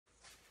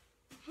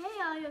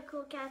all your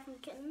cool cats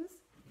and kittens.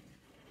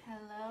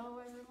 Hello,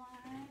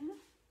 everyone.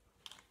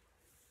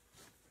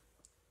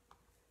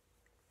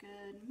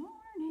 Good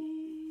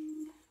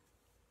morning.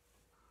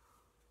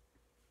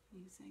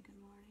 You say good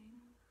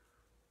morning.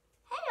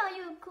 Hey, all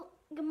you cool.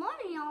 Good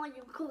morning, all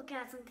you cool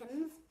cats and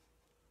kittens.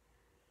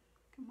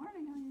 Good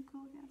morning, all you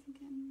cool cats and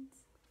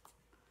kittens.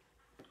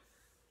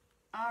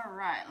 All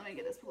right, let me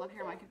get this pulled up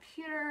here on my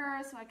computer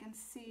so I can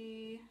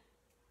see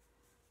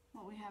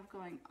what we have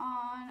going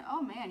on.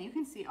 Oh man, you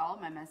can see all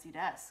of my messy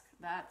desk.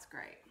 That's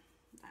great.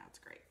 That's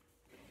great.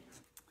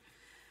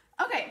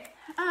 Okay,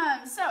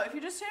 so if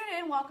you're just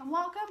tuning in, welcome,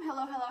 welcome.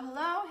 Hello, hello,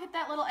 hello. Hit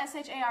that little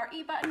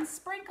SHARE button.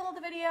 Sprinkle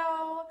the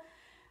video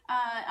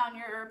on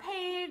your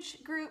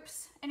page,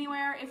 groups,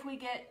 anywhere. If we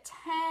get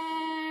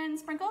 10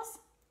 sprinkles,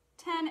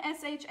 10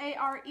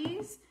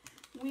 SHAREs,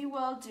 we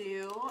will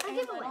do a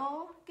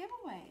little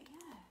giveaway.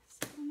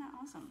 Yes, isn't that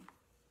awesome?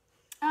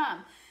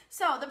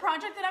 So the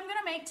project that I'm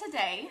gonna make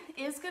today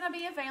is gonna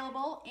be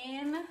available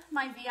in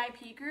my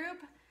VIP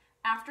group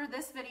after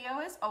this video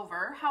is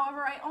over.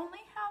 However, I only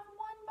have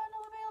one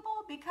bundle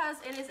available because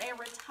it is a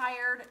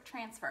retired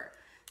transfer.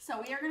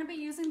 So we are gonna be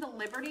using the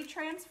Liberty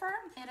transfer.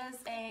 It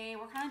is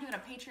we're kind of doing a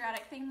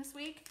patriotic thing this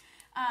week.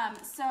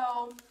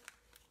 So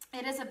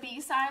it is a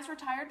B-size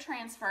retired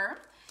transfer.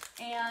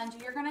 And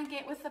you're gonna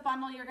get with the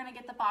bundle, you're gonna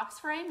get the box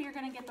frame, you're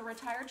gonna get the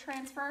retired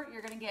transfer,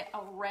 you're gonna get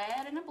a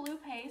red and a blue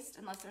paste.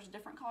 Unless there's a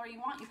different color you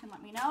want, you can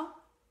let me know.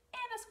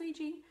 And a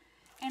squeegee,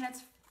 and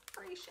it's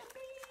free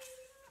shipping.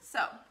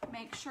 So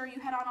make sure you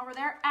head on over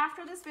there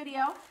after this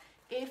video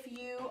if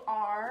you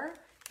are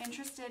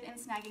interested in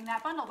snagging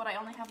that bundle, but I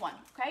only have one,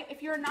 okay?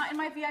 If you're not in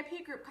my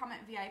VIP group,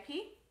 comment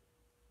VIP,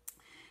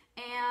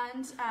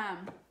 and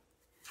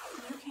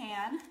you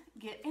can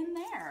get in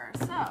there.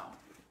 So,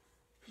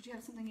 did you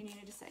have something you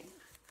needed to say,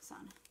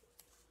 son?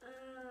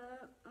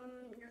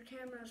 Your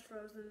camera is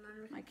frozen.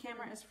 My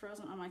camera is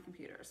frozen on my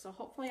computer, so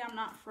hopefully I'm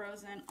not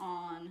frozen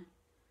on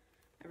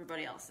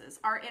everybody else's.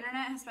 Our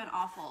internet has been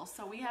awful,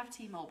 so we have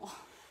T-Mobile.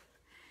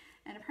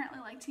 And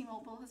apparently, like,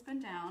 T-Mobile has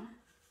been down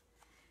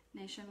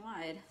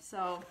nationwide.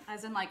 So,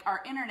 as in, like,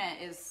 our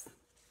internet is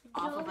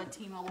off of a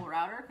T-Mobile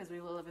router because we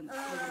live in the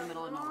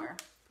middle of nowhere.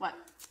 What?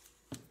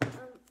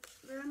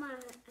 Grandma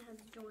has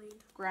joined.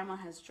 Grandma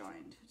has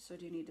joined. So,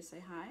 do you need to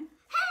say hi? Hey!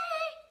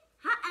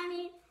 Hi,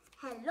 Annie.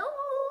 Hello!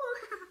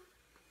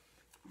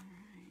 All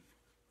right.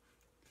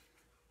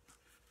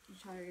 You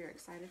tell her you're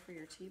excited for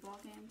your T-ball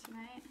game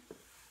tonight?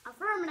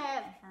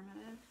 Affirmative.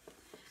 Affirmative.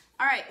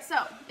 All right,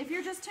 so if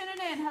you're just tuning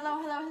in,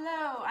 hello, hello,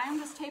 hello. I am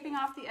just taping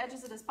off the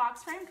edges of this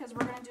box frame because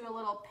we're going to do a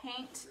little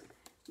paint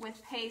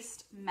with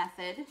paste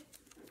method.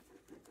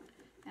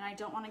 And I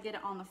don't want to get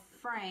it on the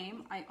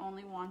frame. I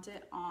only want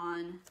it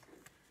on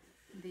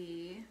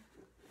the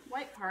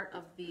white part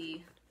of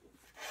the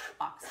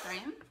box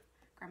frame.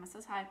 Grandma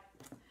says hi.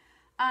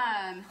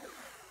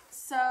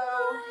 So,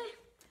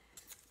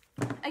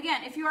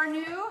 again, if you are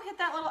new, hit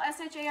that little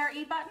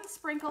SHARE button,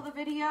 sprinkle the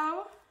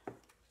video.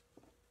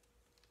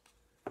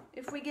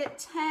 If we get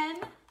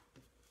 10,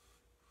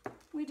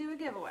 we do a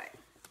giveaway.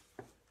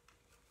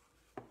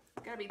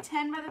 Gotta be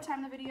 10 by the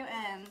time the video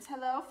ends.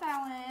 Hello,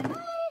 Fallon.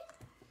 Hi.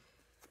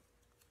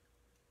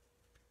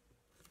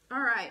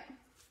 All right.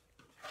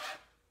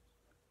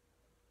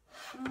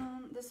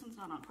 This one's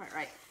not on quite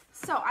right.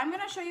 So I'm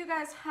gonna show you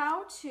guys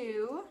how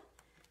to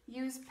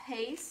use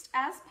paste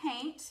as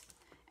paint,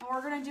 and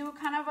we're gonna do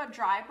kind of a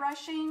dry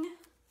brushing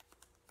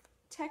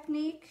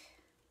technique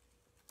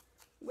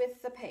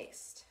with the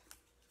paste.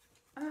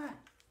 Can't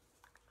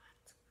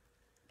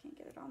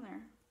get it on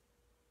there.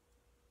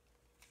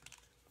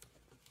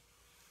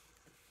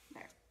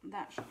 There,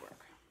 that should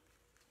work.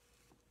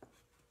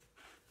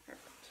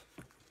 Perfect.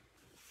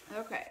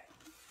 Okay.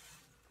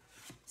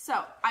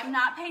 So I'm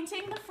not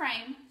painting the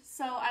frame,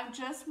 so I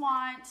just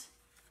want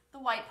the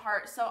white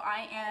part. So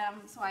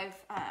I've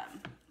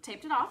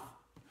taped it off.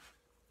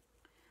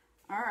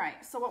 All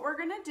right, so what we're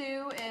gonna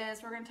do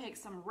is we're gonna take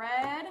some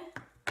red,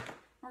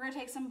 we're gonna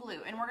take some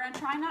blue, and we're gonna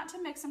try not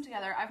to mix them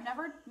together. I've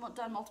never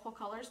done multiple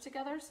colors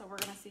together, so we're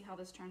gonna see how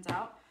this turns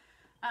out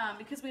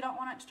because we don't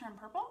want it to turn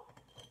purple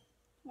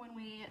when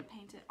we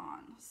paint it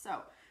on.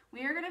 So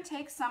we are gonna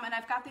take some, and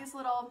I've got these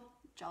little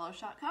Jello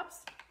shot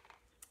cups.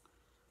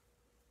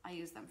 I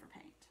use them for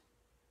paint.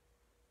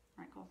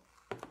 All right, cool.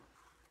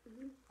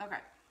 Okay.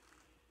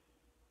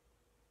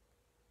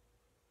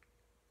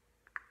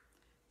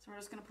 So we're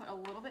just gonna put a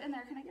little bit in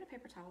there. Can I get a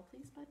paper towel,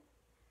 please, bud?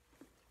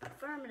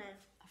 Affirmative.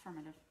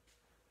 Affirmative.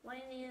 What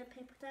do you need a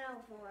paper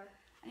towel for?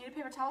 I need a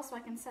paper towel so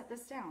I can set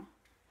this down.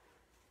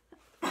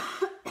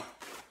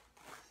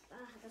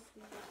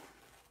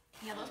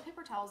 Yeah, those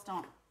paper towels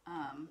don't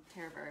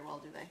tear very well,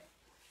 do they?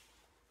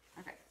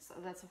 Okay, so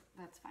that's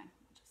fine.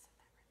 I'll just set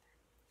that right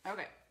there.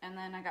 Okay, and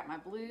then I got my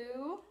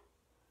blue.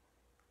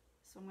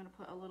 So I'm gonna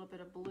put a little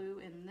bit of blue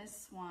in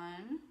this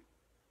one.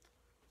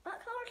 What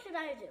color should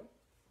I do?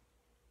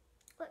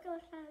 What color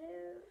should I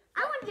do? I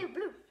want to do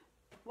blue.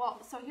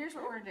 Well, so here's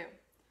what we're gonna do.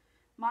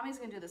 Mommy's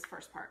gonna do this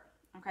first part,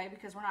 okay?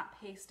 Because we're not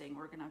pasting,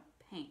 we're gonna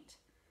paint.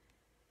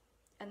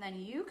 and then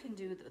you can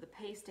do the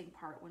pasting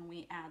part when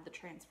we add the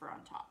transfer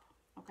on top,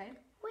 okay?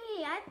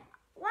 Wait,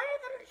 why are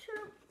there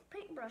 2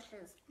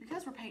 paintbrushes?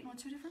 Because we're painting with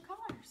 2 different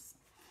colors.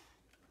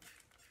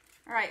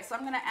 All right, so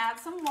I'm gonna add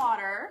some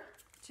water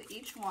to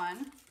each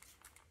one.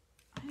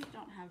 I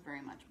don't have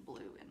very much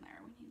blue in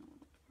there. We need a little bit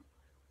more blue.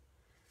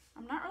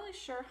 I'm not really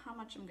sure how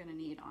much I'm gonna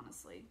need,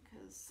 honestly,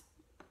 because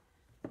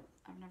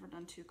I've never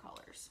done 2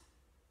 colors.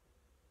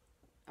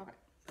 Okay,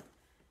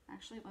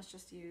 actually, let's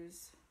just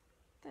use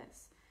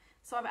this.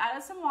 So I've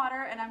added some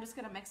water and I'm just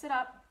gonna mix it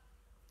up.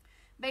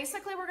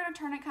 Basically, we're gonna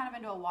turn it kind of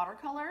into a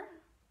watercolor.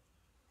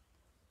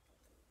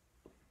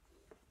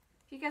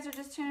 If you guys are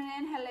just tuning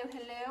in, hello,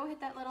 hello. Hit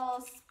that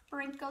little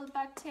sprinkle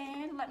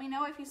button. Let me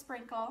know if you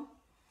sprinkle.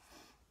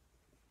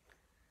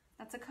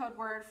 That's a code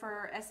word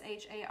for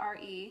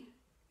S-H-A-R-E.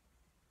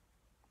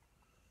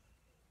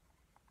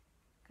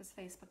 Because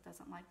Facebook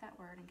doesn't like that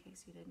word, in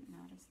case you didn't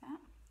notice that.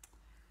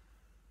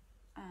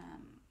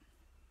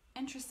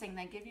 Interesting,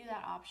 they give you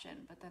that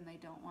option, but then they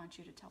don't want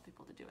you to tell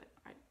people to do it,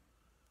 right?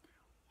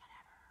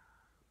 Whatever.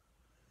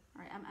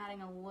 All right, I'm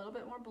adding a little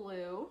bit more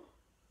blue.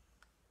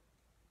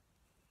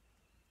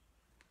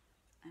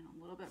 And a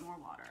little bit more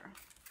water.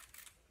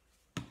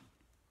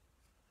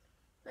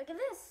 Look at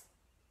this.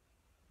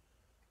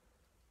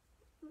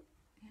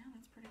 Yeah,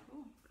 that's pretty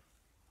cool.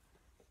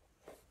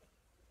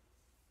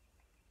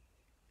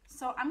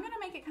 So I'm gonna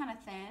make it kind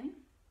of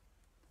thin.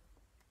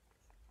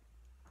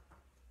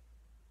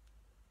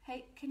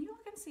 Hey, can you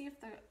look and see if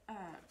the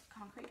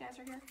concrete guys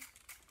are here?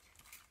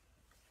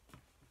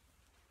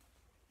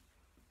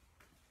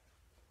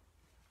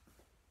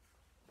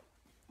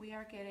 We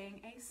are getting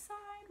a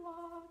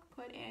sidewalk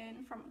put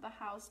in from the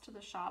house to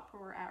the shop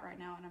where we're at right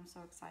now, and I'm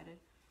so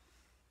excited.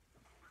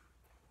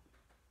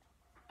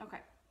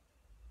 Okay.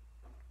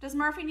 Does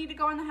Murphy need to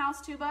go in the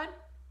house too, bud?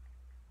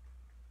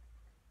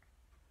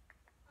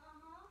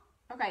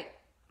 Uh-huh. Okay.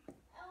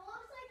 It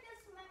looks like the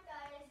cement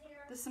guy is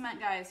here. The cement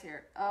guy is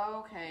here.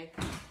 Okay.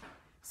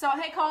 So,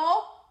 hey,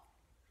 Cole.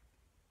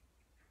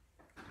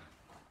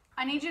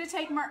 I need you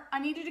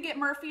to get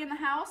Murphy in the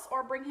house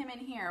or bring him in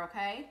here,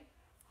 okay?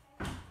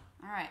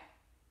 All right.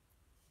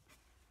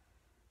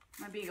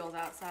 My beagle's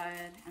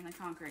outside and the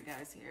concrete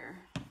guy's here.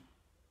 It's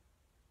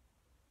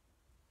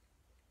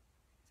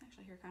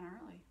actually here kind of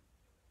early.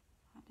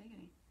 Hot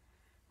diggity.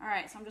 All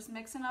right, so I'm just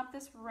mixing up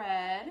this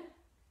red.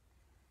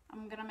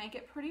 I'm gonna make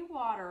it pretty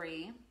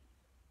watery.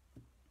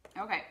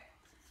 Okay,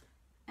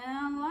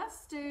 and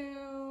let's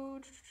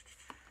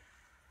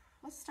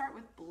start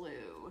with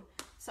blue.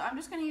 So I'm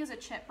just gonna use a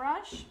chip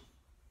brush.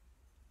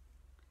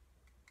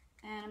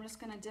 And I'm just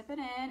gonna dip it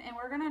in, and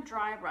we're gonna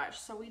dry brush.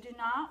 So we do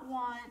not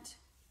want,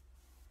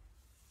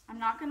 I'm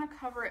not gonna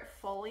cover it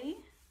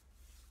fully.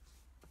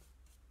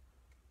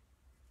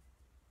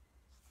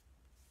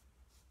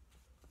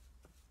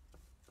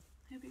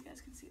 I hope you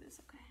guys can see this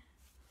okay.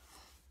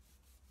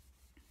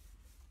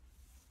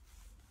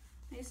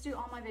 I used to do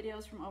all my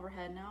videos from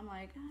overhead. Now I'm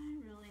like, I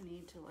really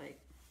need to like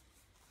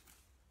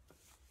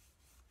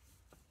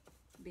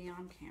be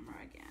on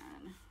camera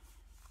again.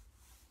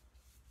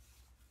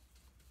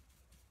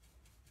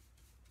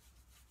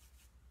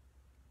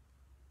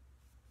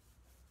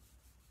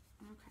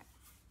 Okay.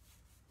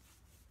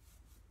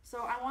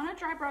 So I want to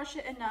dry brush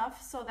it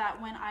enough so that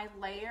when I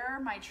layer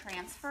my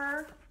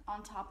transfer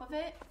on top of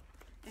it,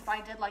 if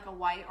I did like a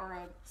white or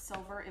a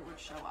silver, it would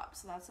show up.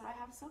 So that's what I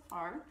have so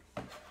far.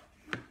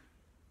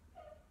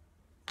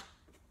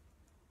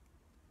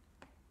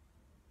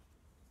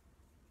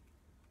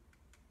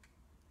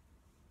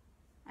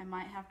 I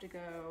might have to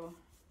go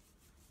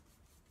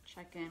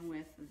check in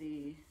with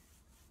the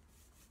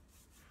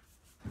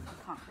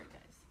concrete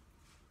guys.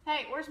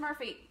 Hey, where's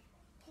Murphy?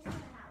 He's in the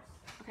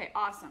house. Okay,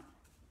 awesome.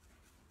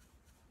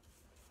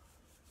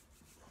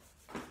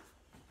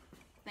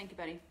 Thank you,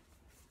 buddy.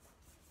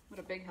 What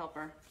a big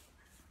helper.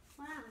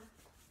 Wow.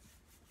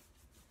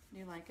 Do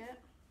you like it?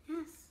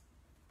 Yes.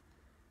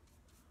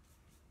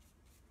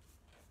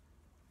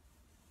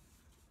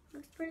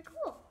 Looks pretty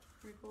cool.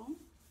 Pretty cool.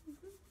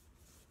 Mm-hmm.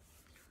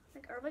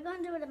 Like, are we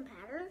gonna do it in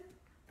pattern?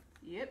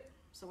 Yep.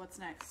 So what's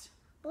next?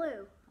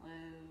 Blue. Blue.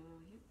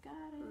 You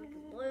got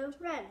it. Blue,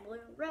 red,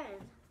 blue,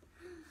 red.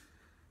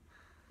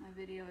 My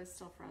video is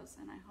still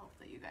frozen. I hope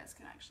that you guys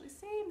can actually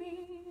see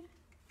me.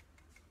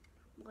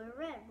 Blue,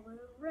 red, blue,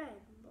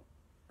 red.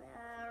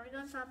 Are we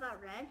gonna stop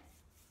at red?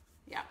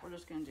 Yeah, we're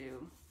just gonna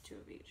do 2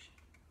 of each.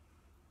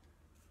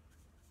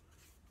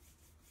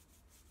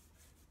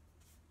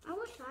 I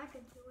wish I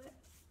could do it.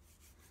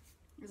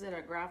 Is it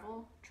a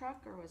gravel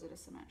truck or was it a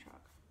cement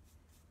truck?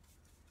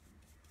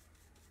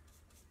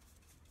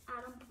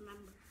 I don't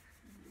remember.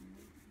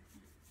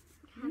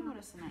 You know what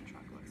a cement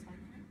truck looks like,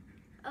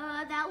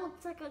 right? That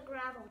looks like a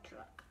gravel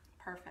truck.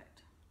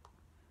 Perfect.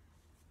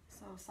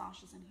 So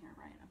Sasha's in here,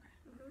 right? Okay.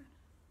 Mm-hmm.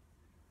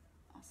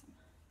 Awesome.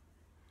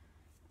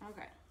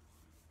 Okay.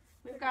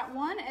 We've got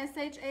 1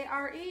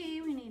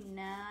 S-H-A-R-E. We need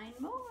 9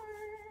 more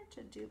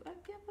to do a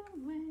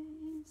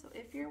giveaway. So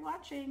if you're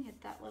watching, hit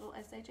that little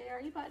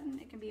S-H-A-R-E button.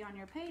 It can be on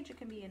your page. It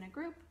can be in a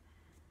group.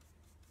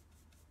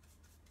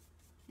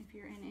 if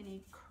you're in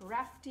any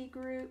crafty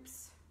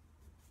groups.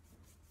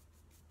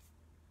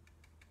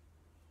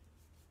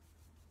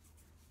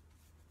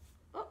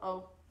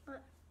 Uh-oh.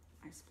 What?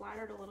 I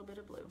splattered a little bit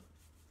of blue.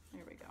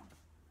 There we go.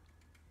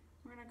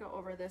 We're gonna go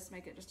over this,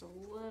 make it just a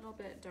little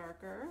bit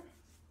darker.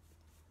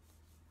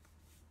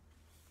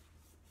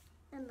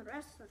 And the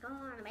rest is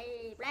gonna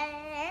be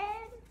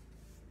red.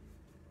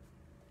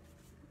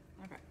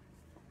 Okay.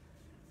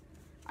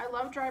 I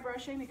love dry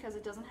brushing because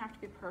it doesn't have to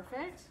be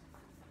perfect.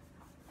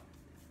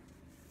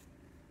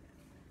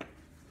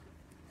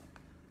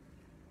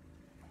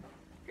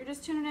 If you're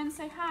just tuning in,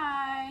 say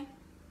hi.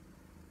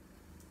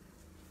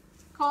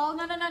 Cole,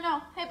 no, no, no,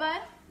 no. Hey,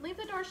 bud, leave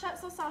the door shut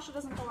so Sasha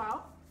doesn't go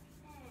out.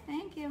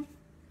 Thank you.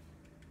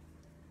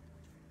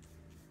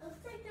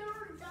 Looks like they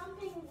were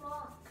dumping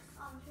rocks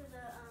onto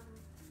the,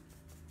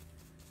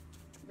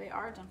 They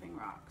are dumping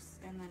rocks,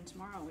 and then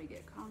tomorrow we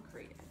get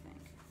concrete, I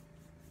think.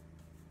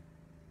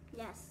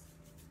 Yes.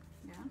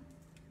 Yeah?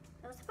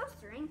 It was supposed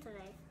to rain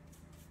today.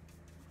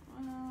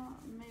 Well,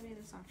 maybe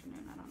this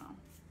afternoon, I don't know.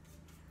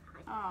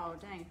 Oh,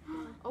 dang.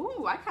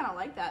 Oh, I kind of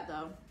like that,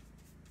 though.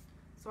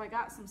 So I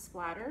got some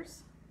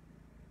splatters.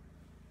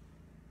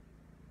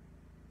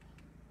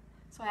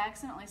 So I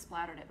accidentally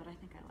splattered it, but I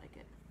think I like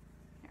it.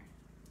 Here.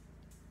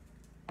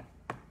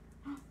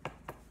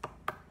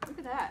 Look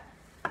at that.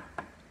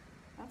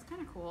 That's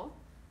kind of cool.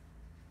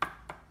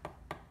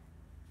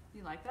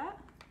 You like that?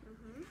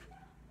 Mm-hmm.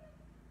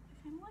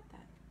 I kind of like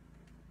that.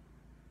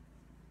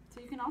 So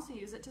you can also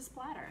use it to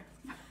splatter.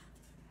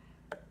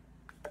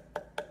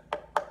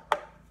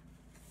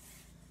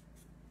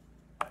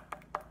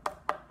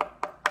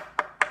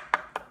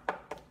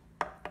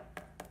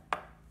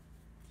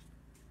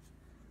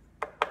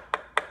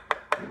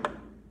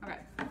 Okay.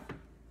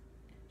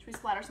 Should we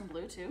splatter some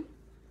blue too?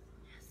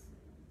 Yes.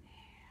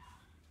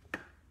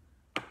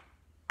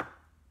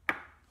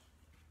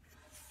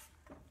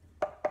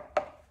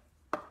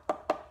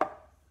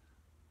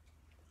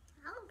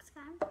 That looks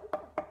kind of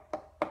cool.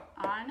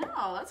 I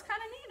know, that's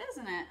kind of neat,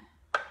 isn't it?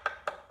 I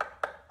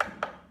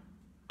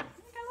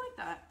think I like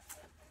that. I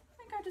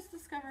think I just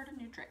discovered a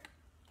new trick.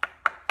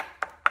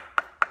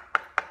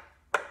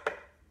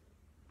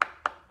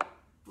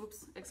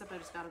 Oops, except I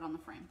just got it on the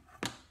frame.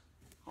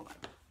 Hold on.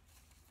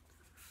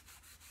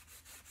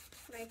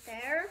 Right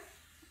there.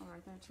 Oh,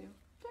 right there too.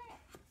 Dang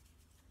it.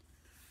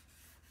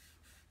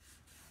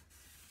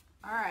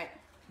 All right.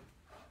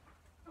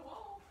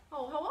 Hello.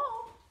 Oh,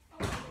 hello.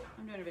 Oh,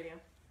 I'm doing a video.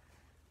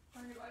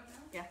 are you live now?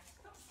 Yeah.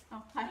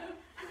 Oh, hi.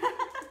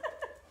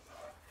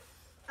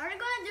 Are we going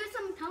to do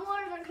some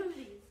tumblers or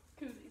koozies?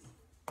 Koozies.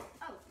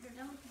 Oh, you're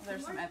done with Well,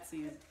 there's some tumblers?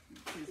 Etsy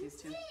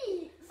koozies too.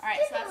 Yay! All right,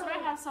 so that's what I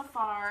have so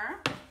far.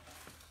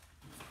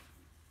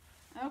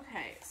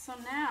 Okay, so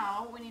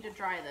now we need to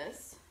dry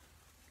this.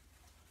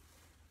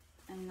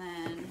 And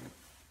then,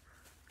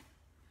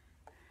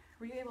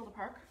 were you able to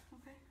park?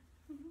 Okay.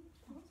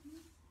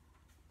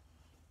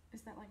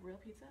 Is that like real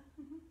pizza?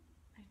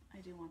 I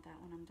do want that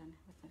when I'm done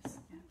with this.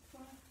 Yeah. So,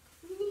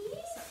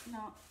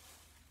 no.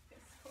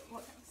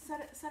 What,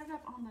 set it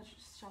up on the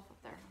shelf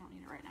up there. I don't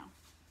need it right now.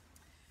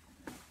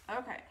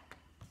 Okay.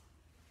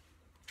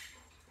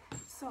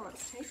 So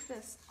let's take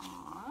this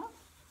off.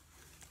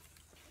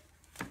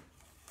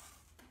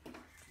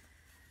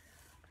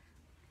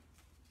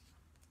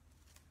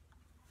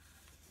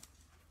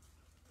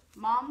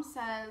 Mom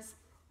says,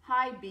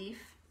 hi, beef.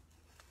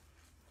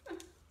 What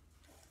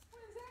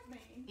does that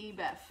mean?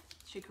 E-Beth.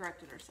 She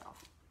corrected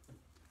herself.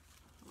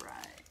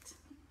 Right.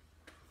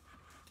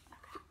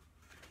 Okay.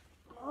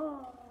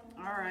 Oh.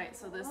 All right,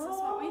 so this is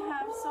what we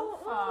have so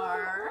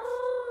far.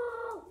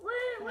 Oh,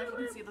 I don't know if you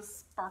wait. can see the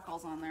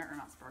sparkles on there, or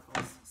not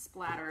sparkles,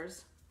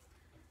 splatters.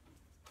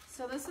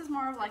 So this is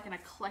more of like an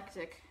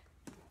eclectic,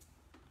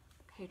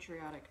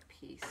 patriotic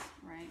piece,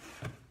 right?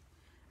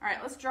 All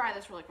right, let's dry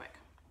this really quick.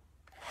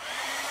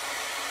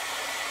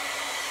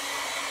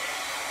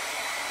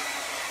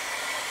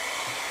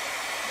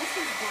 This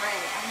is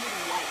gray. I need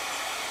white.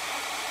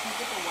 Can you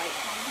get the white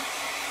for me?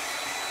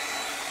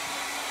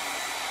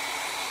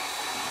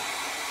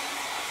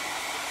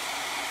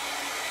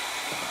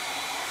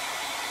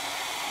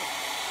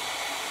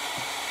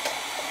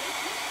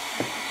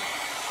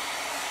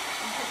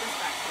 And put this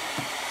back here.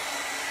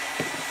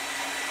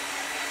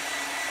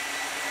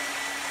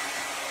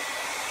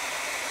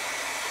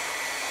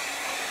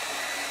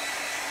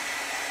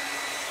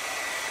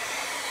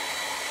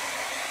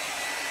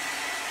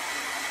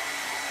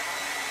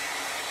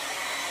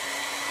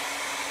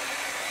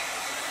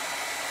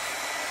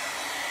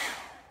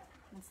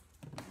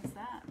 What's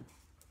that?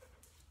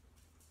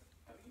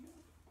 Oh, you know.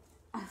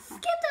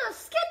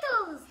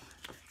 Skittles!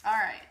 All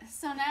right,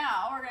 so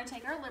now we're gonna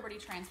take our Liberty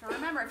Transfer.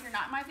 Remember, if you're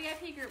not in my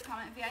VIP group,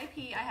 comment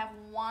VIP. I have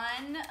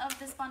one of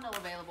this bundle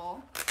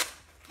available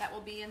that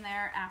will be in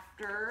there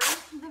after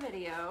the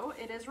video.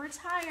 It is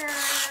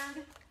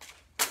retired.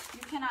 You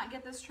cannot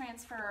get this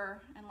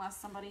transfer unless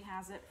somebody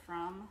has it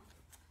from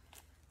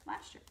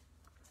last year.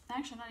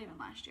 Actually, not even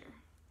last year,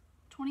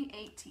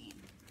 2018.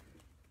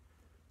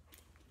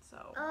 So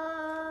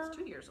it's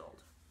 2 years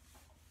old.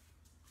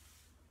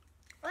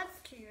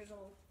 That's 2 years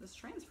old. This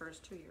transfer is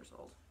 2 years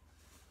old.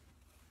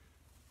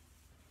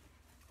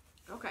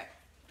 Okay.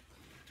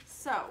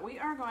 So we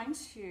are going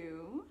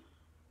to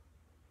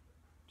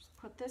just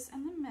put this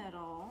in the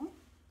middle.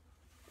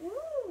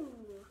 Ooh.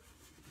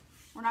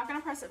 We're not going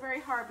to press it very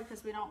hard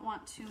because we don't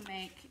want to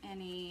make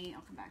any,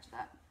 I'll come back to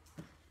that.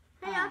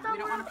 Hey, I thought we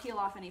don't want to peel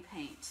off any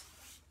paint.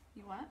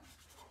 You what?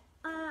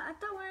 I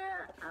thought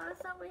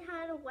we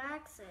had to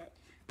wax it.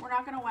 We're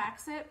not going to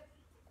wax it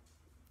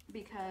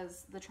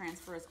because the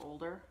transfer is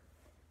older,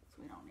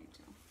 so we don't need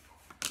to.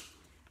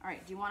 All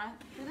right, do you want to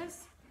do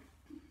this?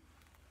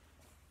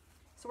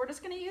 So we're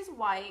just going to use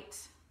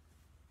white.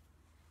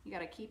 You got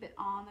to keep it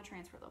on the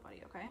transfer though,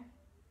 buddy, okay?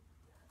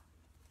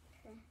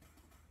 Okay.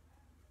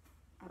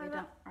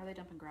 Are they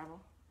dumping gravel?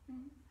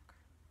 Mm-hmm.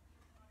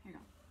 Here you go.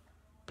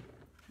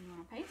 You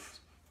want to paste?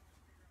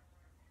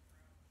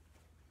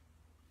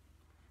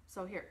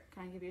 So here,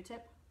 can I give you a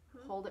tip?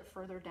 Hmm? Hold it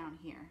further down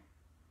here.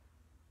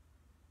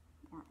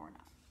 Or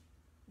not.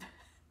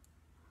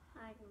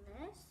 Like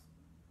this?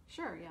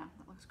 Sure, yeah,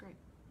 that looks great.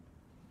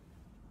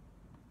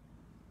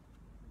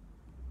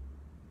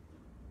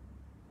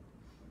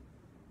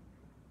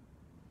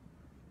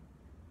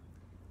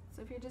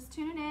 So if you're just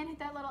tuning in, hit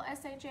that little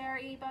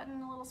SHARE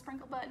button, the little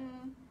sprinkle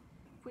button.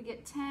 If we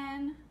get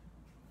 10,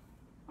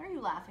 why are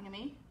you laughing at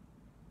me?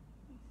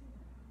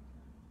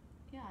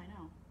 Yeah, I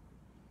know.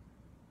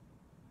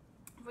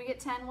 If we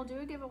get 10, we'll do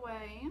a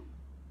giveaway.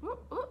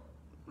 Whoop, whoop.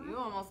 You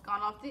almost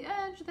got off the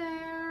edge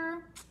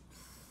there.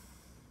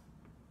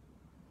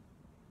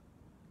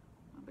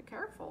 Be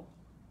careful.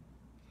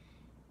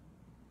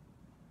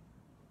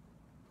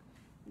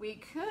 We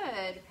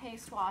could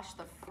paste wash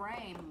the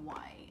frame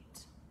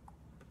white.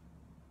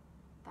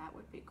 That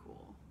would be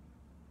cool.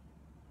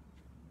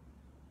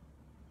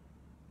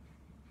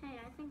 Hey,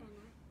 I think I know.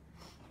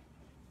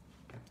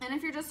 And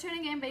if you're just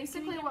tuning in,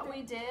 basically what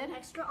we did,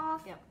 Extra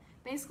off? yep.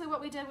 Basically what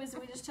we did was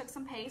we just took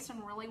some paste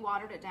and really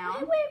watered it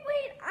down.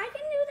 Wait. I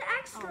can do the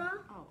extra.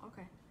 Oh,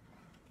 okay.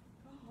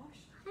 Oh, gosh.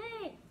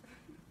 Hey.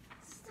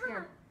 Stop.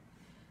 Here.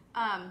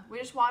 We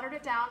just watered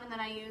it down, and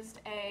then I used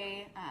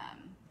a,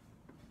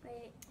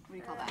 Wait. what do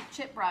you call that?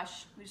 Chip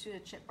brush. We just used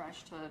a chip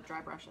brush to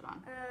dry brush it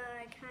on.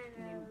 I kind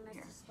Here. of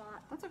missed a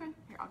spot. That's okay.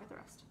 Here, I'll get the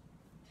rest.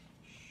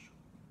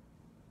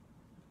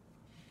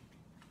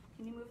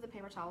 Can you move the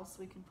paper towels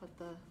so we can put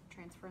the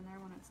transfer in there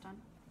when it's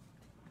done?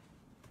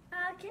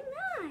 Can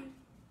I?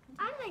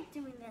 I like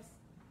doing this.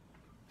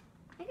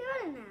 I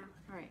got it now.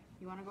 All right,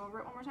 you want to go over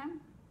it one more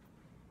time?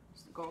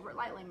 Just go over it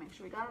lightly, make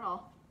sure we got it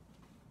all.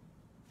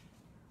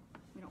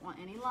 We don't want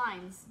any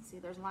lines. See,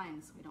 there's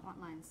lines. We don't want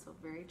lines, so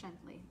very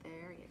gently.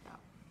 There you go.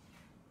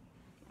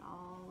 Get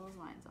all those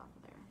lines off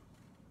of there.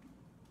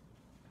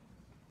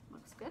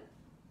 Looks good.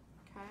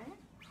 Okay.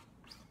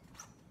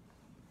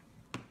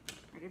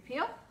 Ready to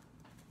peel?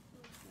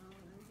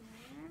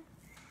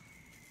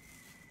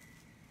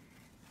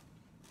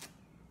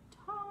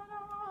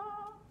 Ta-da!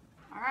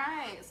 All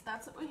right, so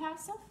that's what we have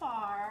so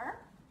far.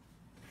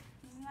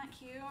 Isn't that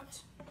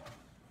cute?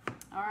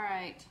 All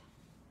right.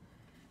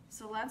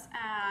 So let's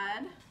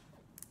add,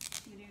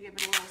 you do give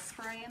it a little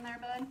spray in there,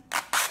 bud?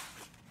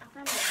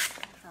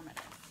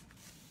 Affirmative.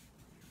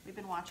 We've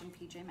been watching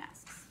PJ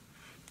Masks.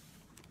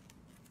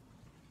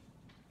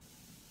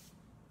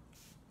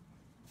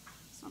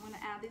 So I'm going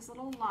to add these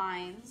little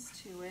lines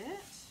to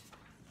it.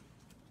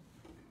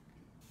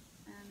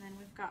 And then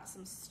we've got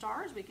some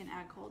stars we can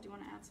add, Cole. Do you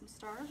want to add some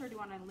stars or do you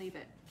want to leave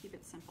it? Keep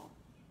it simple.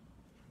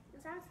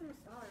 Let's add some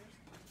stars.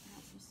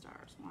 Add some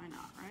stars. Why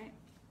not, right?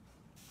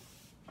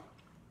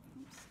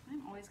 Oops,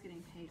 I'm always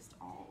getting paste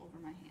all over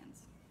my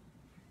hands.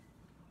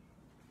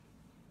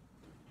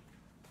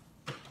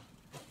 There's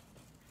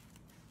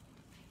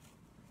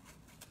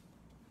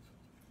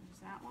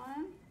that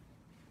one.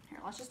 Here,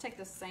 let's just take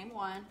the same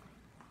one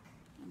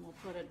and we'll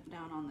put it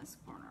down on this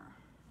corner.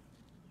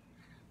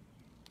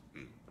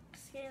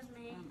 Excuse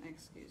me.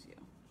 Excuse you.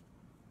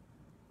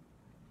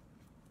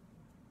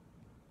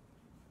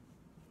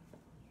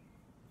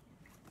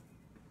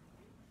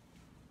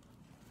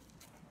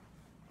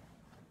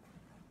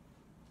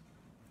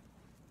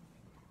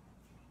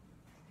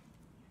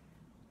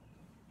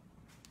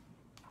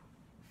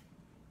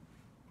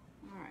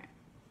 All right.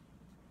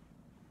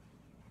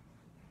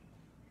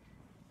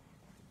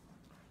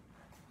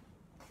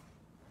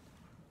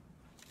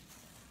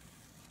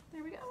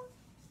 There we go.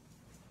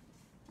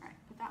 All right,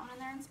 put that one in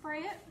there and spray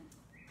it.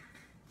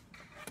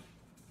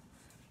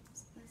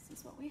 So this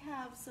is what we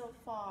have so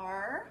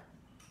far.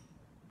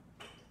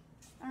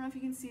 I don't know if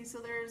you can see,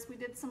 so we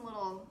did some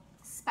little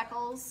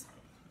speckles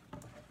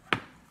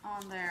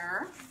on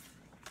there.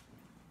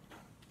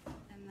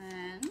 And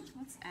then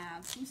let's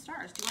add some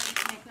stars. Do you want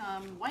to make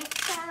them white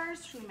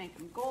stars? Should we make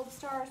them gold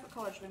stars? What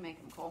color should we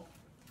make them, Cole?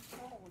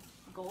 Gold.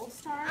 Gold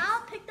stars?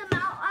 I'll pick them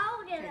out.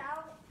 I'll get it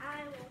out.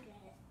 I will get it.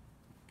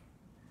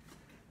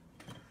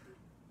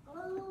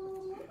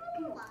 Oh,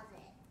 where was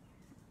it?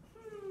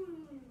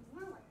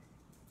 Where was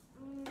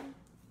it?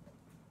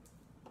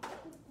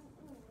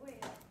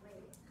 Wait.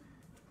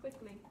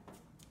 Quickly.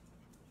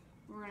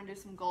 We're going to do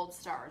some gold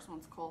stars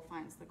once Cole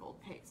finds the gold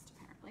paste,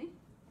 apparently.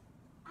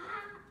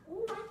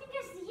 Oh, I think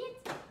I see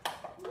it.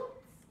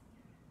 Oops.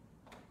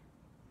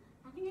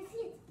 I think I see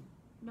it.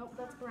 Nope,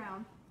 that's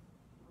brown.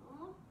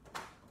 Oh.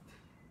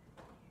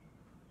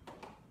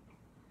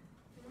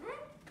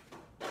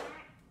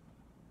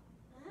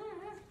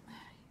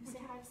 You say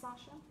hi to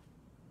Sasha.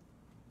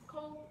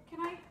 Cole, can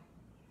I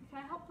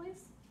help,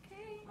 please?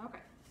 Okay. Okay.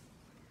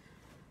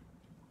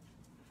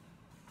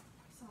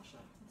 Sasha,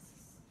 this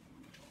is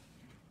wonderful.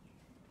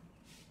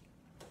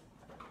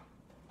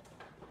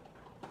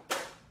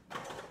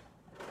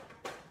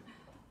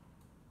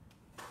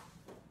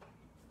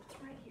 It's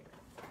right here.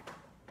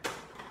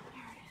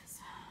 There it is.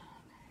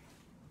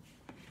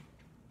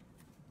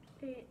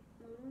 Wait,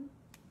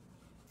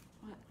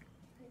 What?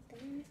 right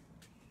there.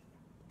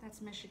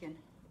 That's Michigan.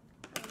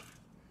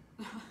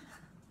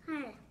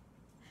 Hi.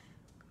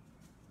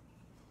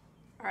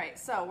 All right,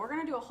 so we're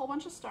gonna do a whole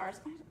bunch of stars.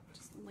 I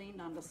just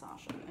leaned onto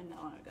Sasha and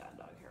now I got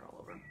dog hair all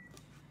over.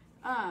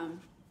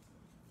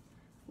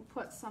 We'll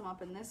put some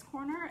up in this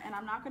corner, and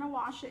I'm not gonna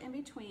wash it in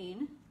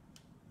between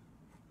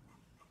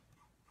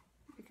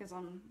because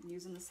I'm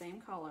using the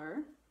same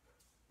color.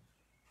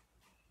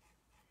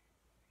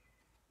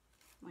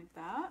 Like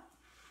that.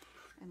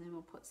 And then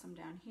we'll put some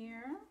down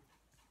here.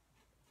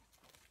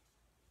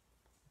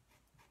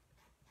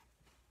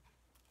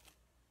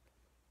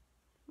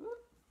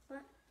 Whoop.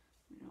 What?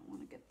 We don't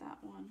want to get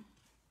that one.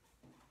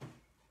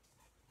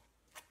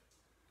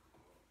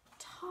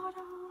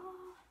 Ta-da!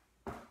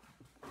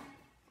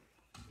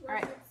 What All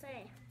right. does it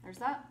say? There's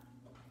that.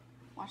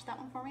 Watch that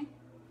one for me.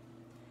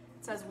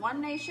 It says, "One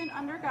nation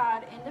under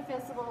God,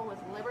 indivisible, with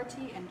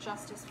liberty and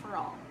justice for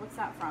all." What's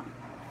that from?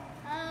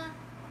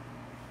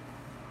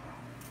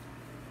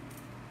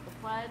 The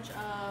Pledge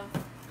of...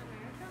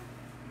 America?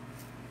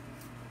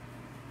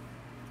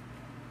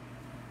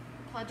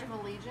 The Pledge of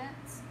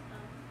Allegiance.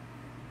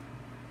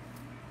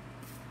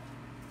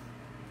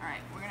 All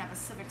right, we're gonna have a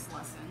civics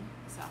lesson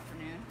this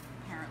afternoon,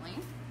 apparently.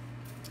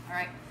 All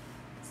right,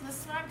 so this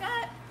is what I've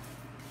got.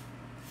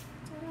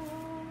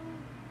 Ta-da.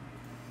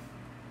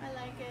 I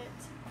like it.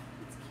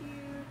 It's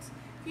cute.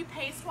 If you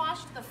paste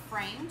washed the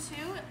frame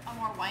too, a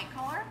more white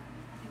color,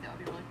 I think that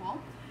would be really cool.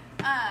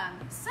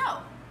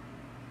 So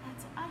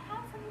that's what I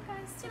have for you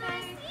guys Can today. I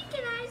see?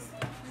 Can I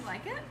see? You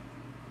like it?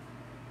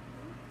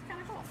 It's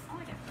kind of cool. I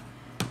like it.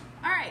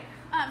 All right.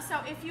 So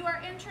if you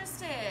are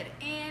interested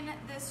in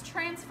this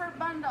transfer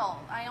bundle,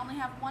 I only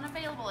have one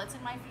available. It's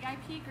in my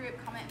VIP group.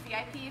 Comment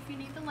VIP if you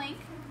need the link.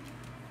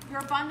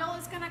 Your bundle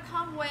is going to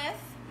come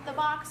with the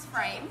box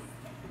frame,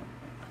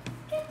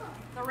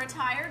 the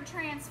retired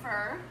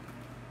transfer,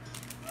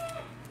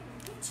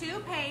 2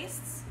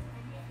 pastes,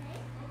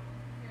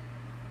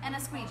 and a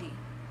squeegee.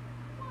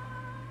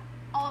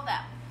 All of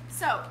that.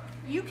 So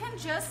you can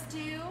just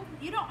do,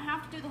 you don't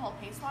have to do the whole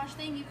paste wash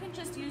thing. You can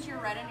just use your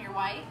red and your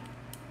white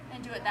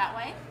and do it that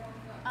way.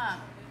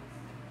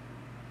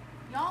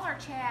 Y'all are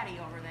chatty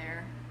over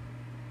there.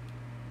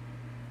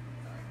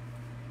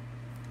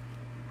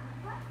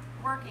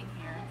 Working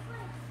here.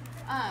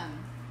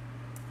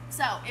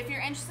 So if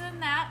you're interested in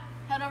that,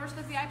 head over to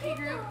the VIP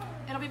group.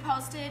 It'll be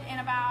posted in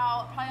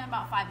probably in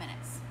about 5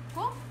 minutes.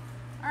 Cool?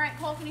 All right,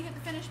 Cole, can you hit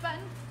the finish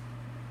button?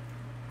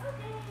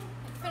 Okay.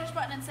 Hit the finish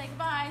button and say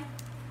goodbye.